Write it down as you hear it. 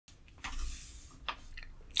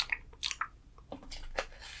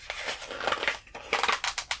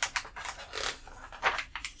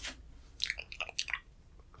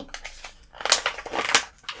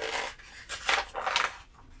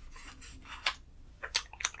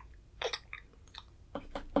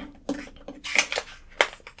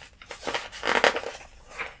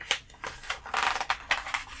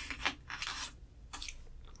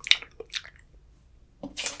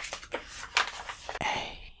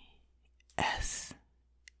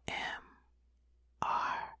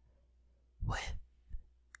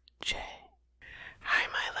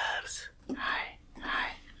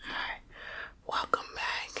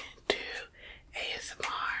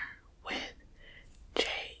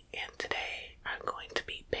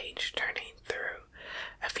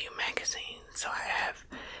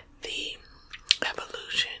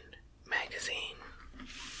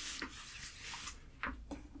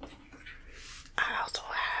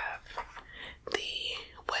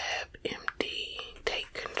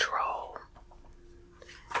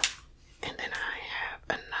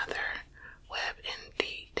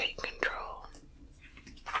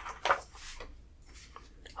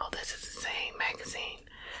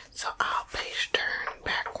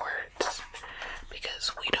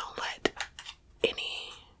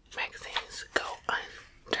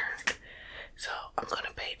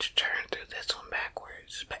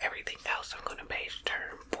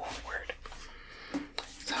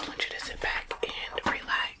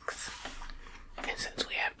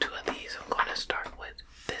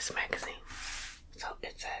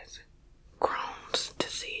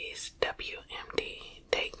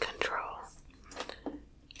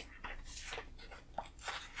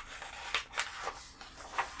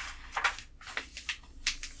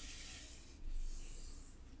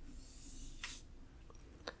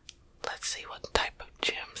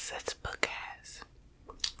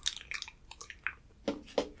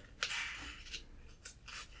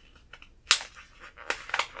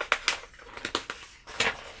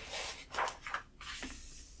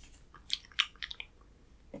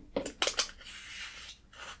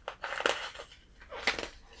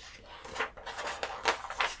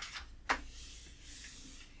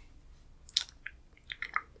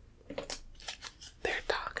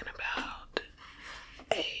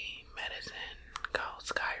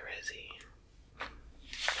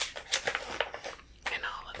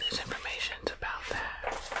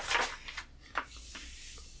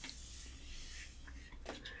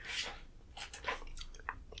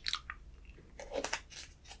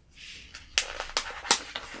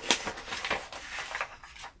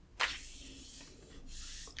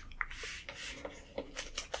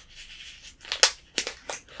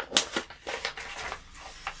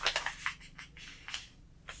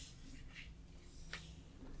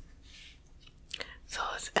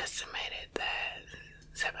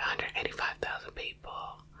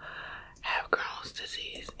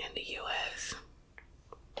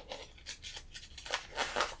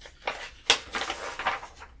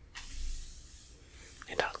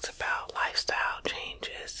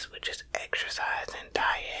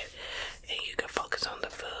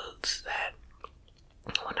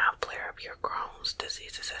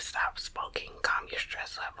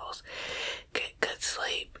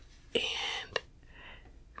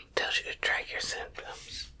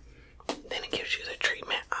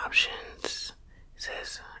evolutions. It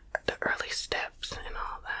says the early steps and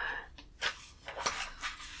all that.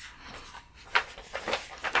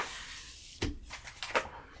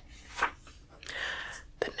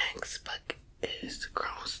 The next book is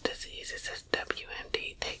Crohn's disease. It says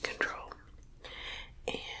WMD, take control.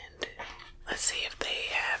 And let's see if they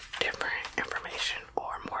have different information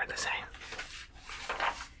or more the same.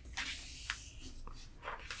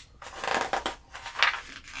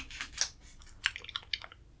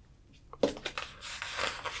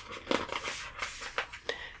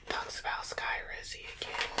 Talks about Skyrizi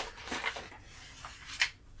again.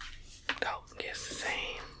 Oh, gives the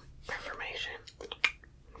same information.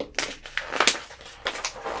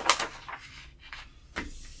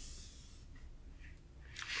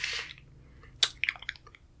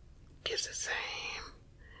 Gives the same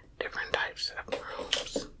different types of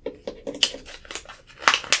rooms.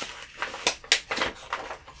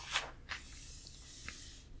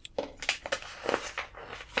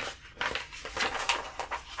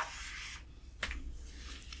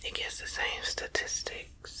 It gives the same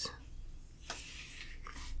statistics.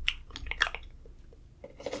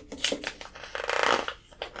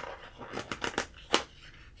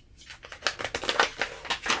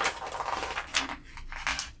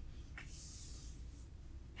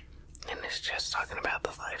 And it's just talking about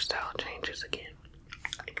the lifestyle changes again.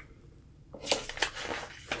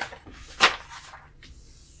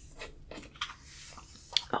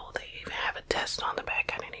 Oh, they even have a test on the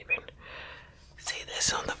back. I didn't even see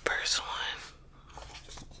this on the first one.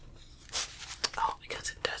 Oh, because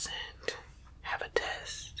it doesn't have a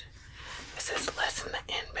test. It says lessen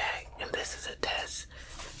the impact, and this is a test.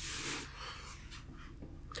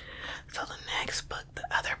 So the next book, the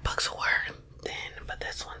other books were thin, but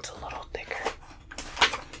this one's a little thicker.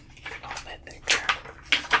 A little bit thicker.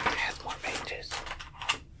 It has more pages.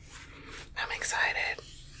 I'm excited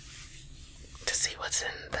to see what's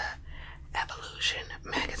in the Evolution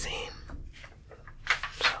magazine.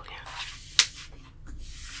 So yeah.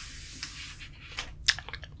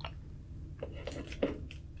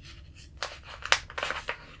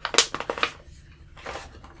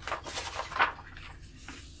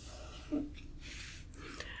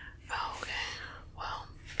 Okay, well,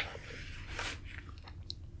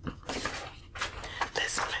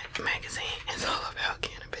 this magazine is all about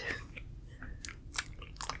cannabis.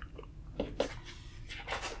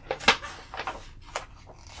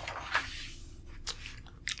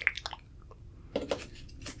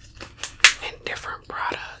 And different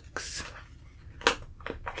products.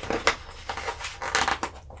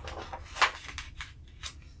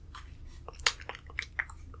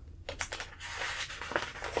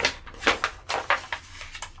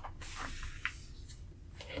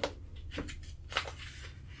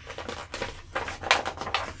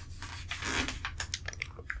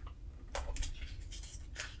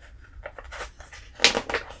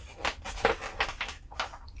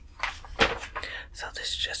 So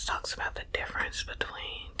this just talks about the difference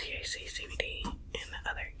between THC, CBD, and the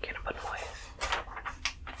other cannabinoids.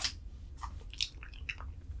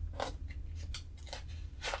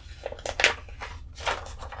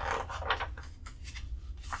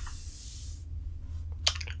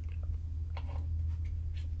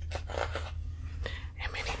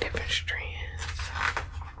 And many different strands.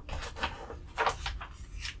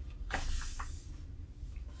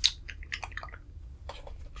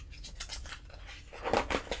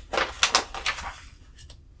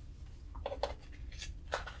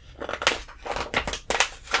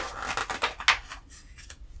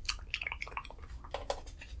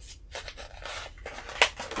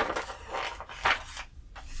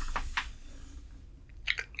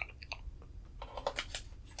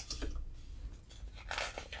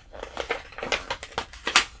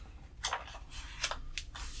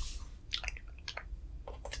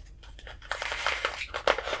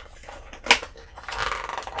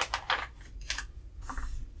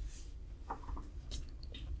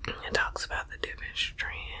 It talks about the different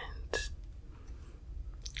strands.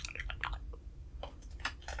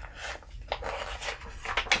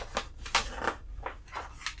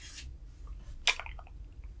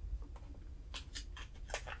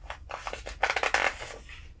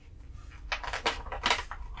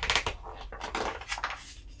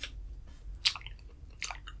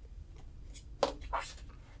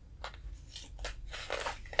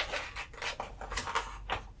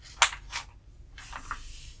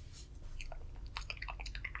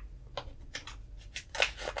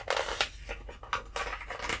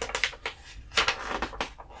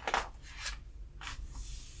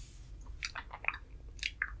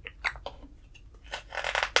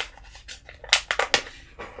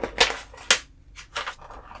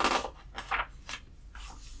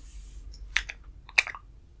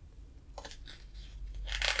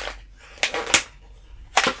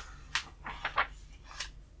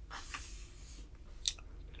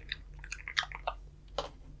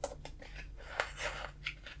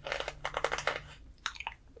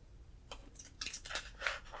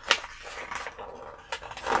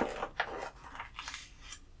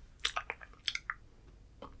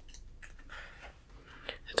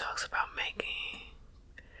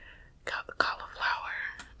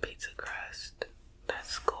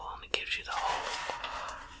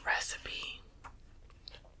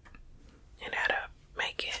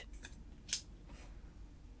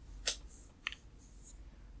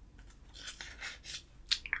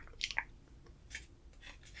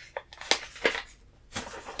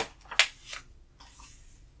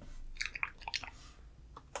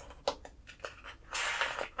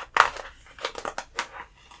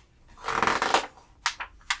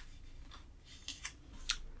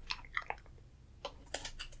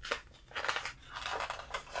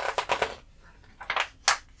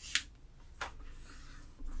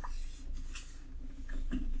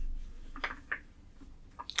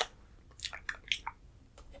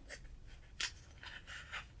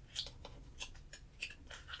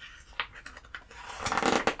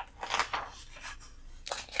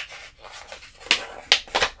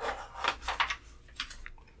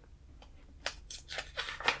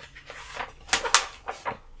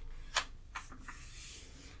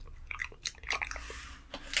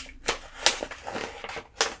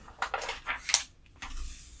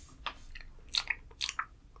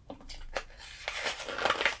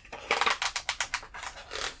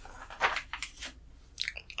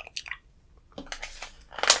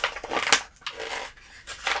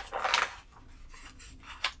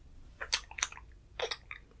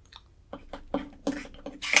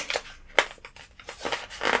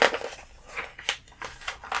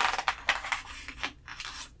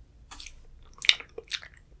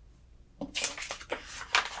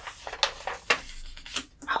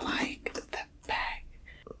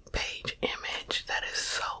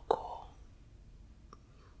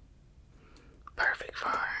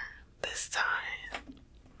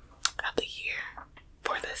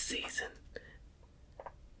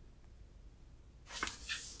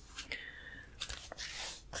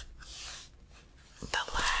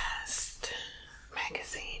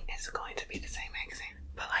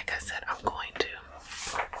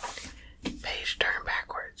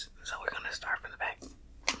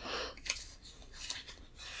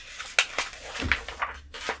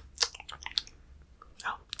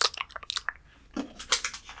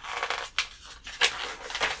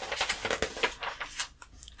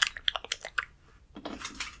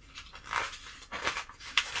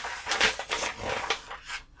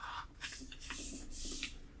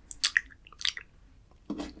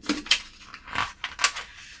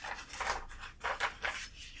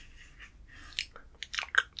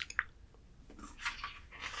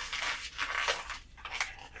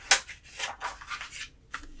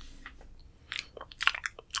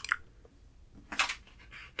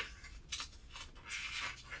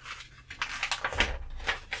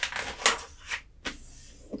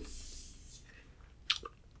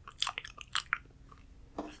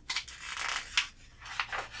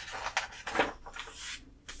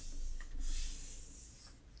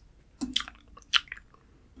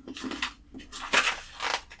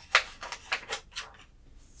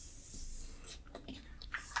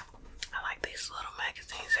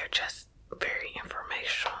 magazines. They're just very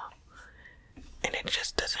informational, and it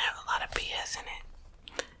just doesn't have a lot of BS in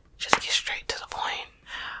it. Just get straight to the point.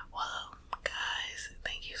 Well, guys,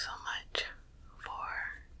 thank you so much for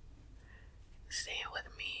staying with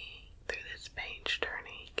me through this page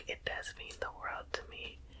turning. It does mean the world to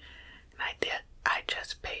me. And I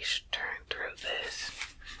just page turned through this.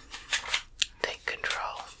 Take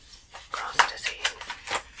Control, Crohn's Disease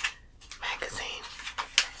magazine.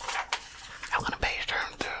 I'm gonna page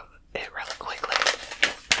turn through it really quickly.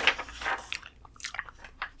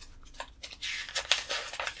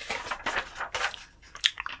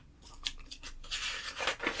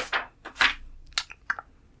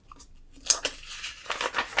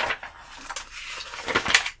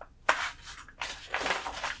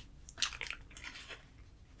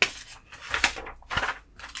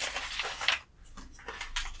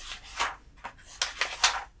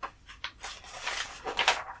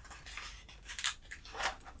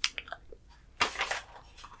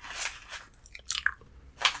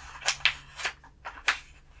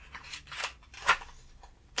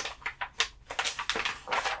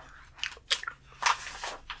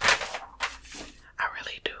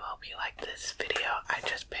 You like this video? I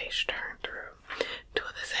just page turned through two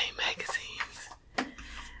of the same magazines.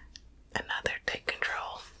 Another Take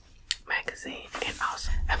Control magazine, and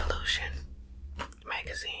also Evolution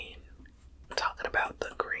magazine, talking about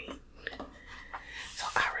the green. So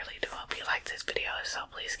I really do hope you like this video. So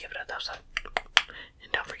please give it a thumbs up